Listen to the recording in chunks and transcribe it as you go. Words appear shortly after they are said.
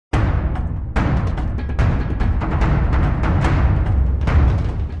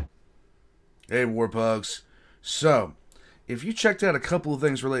Hey, Warpugs. So, if you checked out a couple of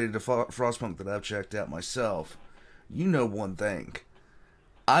things related to Frostpunk that I've checked out myself, you know one thing.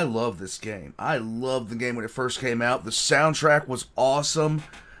 I love this game. I loved the game when it first came out. The soundtrack was awesome.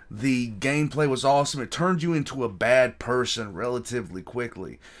 The gameplay was awesome. It turned you into a bad person relatively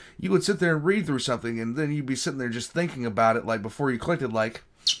quickly. You would sit there and read through something, and then you'd be sitting there just thinking about it, like, before you clicked it, like,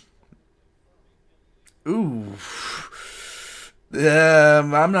 ooh,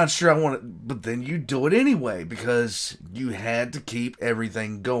 I'm not sure I want it, but then you do it anyway because you had to keep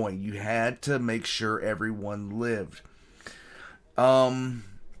everything going. You had to make sure everyone lived.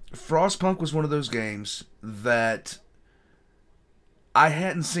 Frostpunk was one of those games that I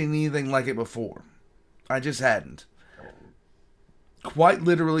hadn't seen anything like it before. I just hadn't. Quite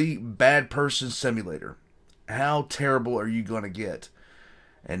literally, bad person simulator. How terrible are you going to get?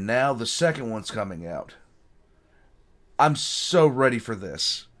 And now the second one's coming out. I'm so ready for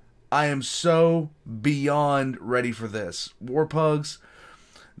this. I am so beyond ready for this. Warpugs,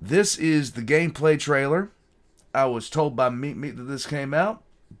 this is the gameplay trailer. I was told by Meat that this came out.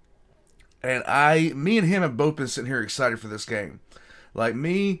 And me and him have both been sitting here excited for this game. Like,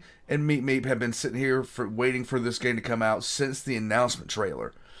 me and Meat have been sitting here waiting for this game to come out since the announcement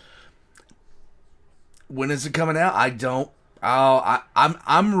trailer. When is it coming out? I don't.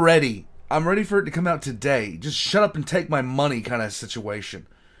 I'm ready. I'm ready for it to come out today. Just shut up and take my money kind of situation.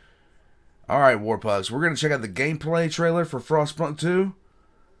 Alright, Warpugs. We're going to check out the gameplay trailer for Frostpunk 2.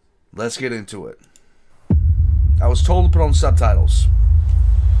 Let's get into it. I was told to put on subtitles.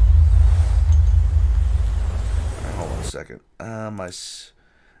 Alright, hold on a second.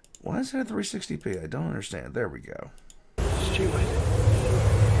 Why is it at 360p? I don't understand. There we go. Steward.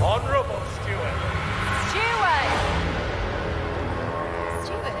 Honorable Steward. Steward!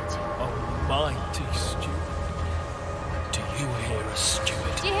 Mighty Steward. Do you hear us,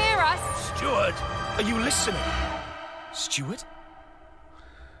 Steward? Do you hear us? Steward, are you listening? Steward?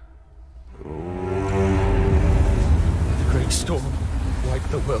 The great storm wiped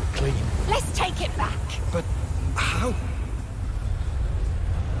the world clean. Let's take it back. But how?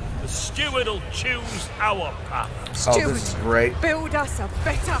 The steward'll choose our path. Oh, this is great. Build us a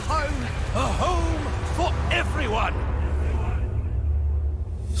better home. A home for everyone!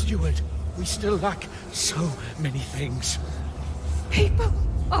 Steward, we still lack so many things. People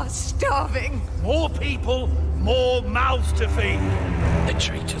are starving. More people, more mouths to feed. They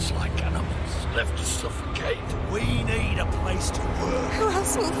treat us like animals, left to suffocate. We need a place to work. Who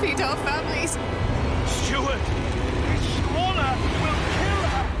else will feed our families? Steward, this squalor will kill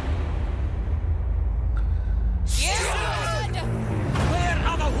her. Steward! Where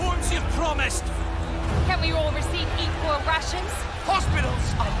are the homes you've promised? Can we all receive equal rations?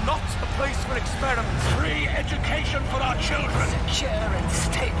 Hospitals are not a place for experiments. Free education for our children. Secure and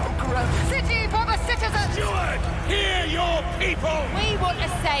stable growth. City for the citizens. Steward, hear your people. We want a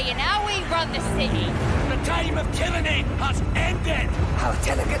say in how we run the city. The time of tyranny has ended. Our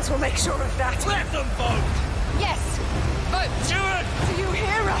delegates will make sure of that. Let them vote. Yes. Vote. Steward. Do you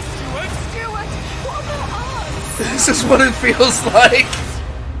hear us? Steward. Steward, what about us? This is what it feels like.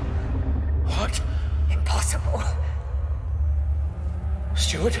 What? Impossible.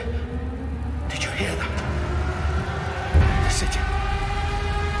 Steward? Did you hear that?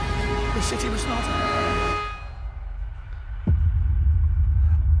 The city was not...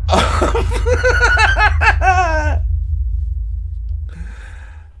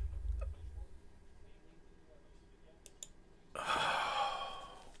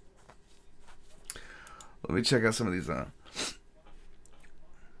 Let me check out some of these now.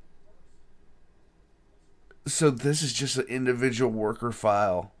 So this is just an individual worker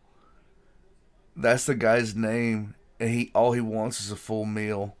file. That's the guy's name, and all he wants is a full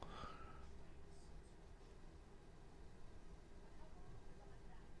meal.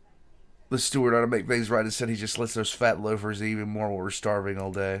 The steward ought to make things right and said he just lets those fat loafers eat even more while we're starving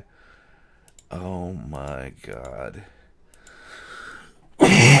all day. Oh my god.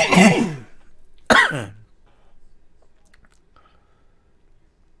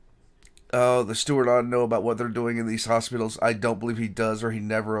 Oh, the steward ought to know about what they're doing in these hospitals. I don't believe he does, or he'd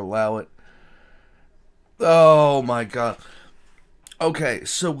never allow it. Oh my god. Okay,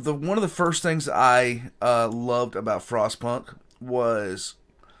 so one of the first things I loved about Frostpunk was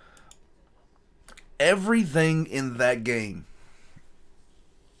everything in that game.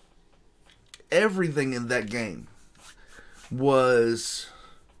 Everything in that game was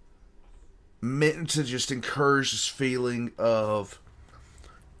meant to just encourage this feeling of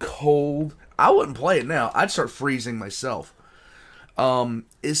cold. I wouldn't play it now. I'd start freezing myself.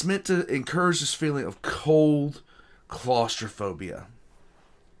 It's meant to encourage this feeling of cold claustrophobia.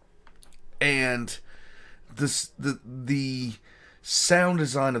 And the sound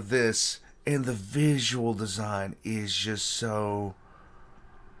design of this and the visual design is just so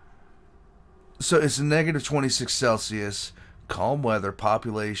it's negative 26 Celsius, calm weather,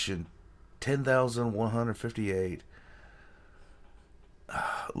 population 10,158.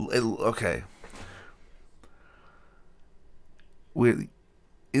 Okay.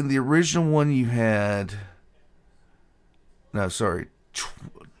 In the original one you had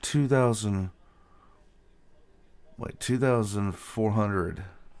 2,400.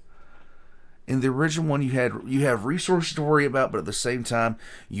 In the original one you have resources to worry about, but at the same time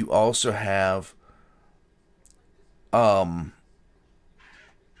you also have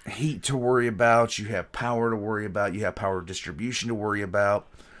heat to worry about, you have power to worry about, you have power distribution to worry about.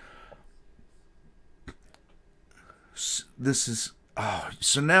 This is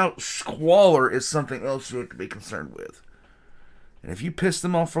so now squalor is something else you have to be concerned with. And if you piss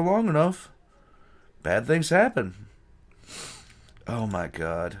them off for long enough, bad things happen. Oh my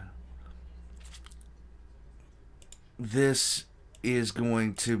god. This is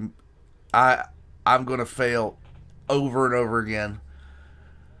going to... I'm going to fail over and over again.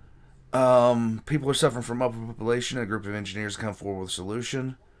 People are suffering from overpopulation. A group of engineers come forward with a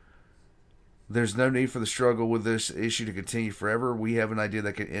solution. There's no need for the struggle with this issue to continue forever. We have an idea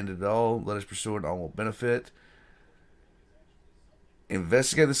that can end it all. Let us pursue it. All will benefit.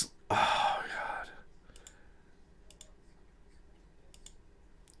 Investigate this. Oh, God.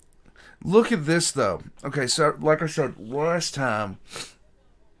 Look at this, though. Okay, so, like I said last time.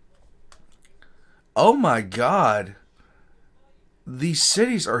 Oh, my God. These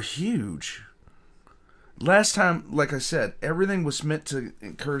cities are huge. Last time, like I said, everything was meant to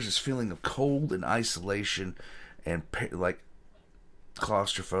encourage this feeling of cold and isolation and, like,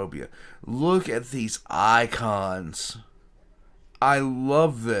 claustrophobia. Look at these icons. I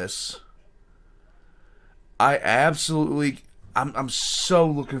love this. I'm so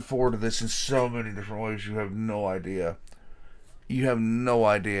looking forward to this in so many different ways. You have no idea. You have no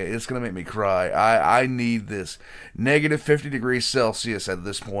idea. It's going to make me cry. I need this. Negative 50 degrees Celsius at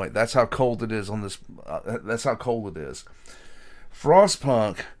this point. That's how cold it is on this. That's how cold it is.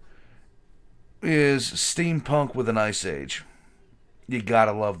 Frostpunk is steampunk with an ice age. You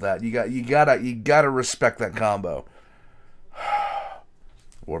gotta love that. You gotta respect that combo.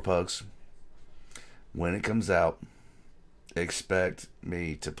 Warpugs, when it comes out, expect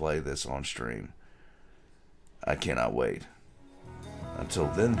me to play this on stream. I cannot wait. Until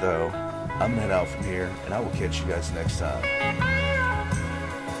then, though, I'm gonna head out from here, and I will catch you guys next time.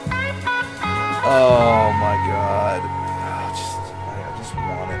 Oh my God! I just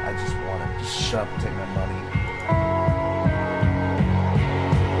want it. Just shut up, take my money.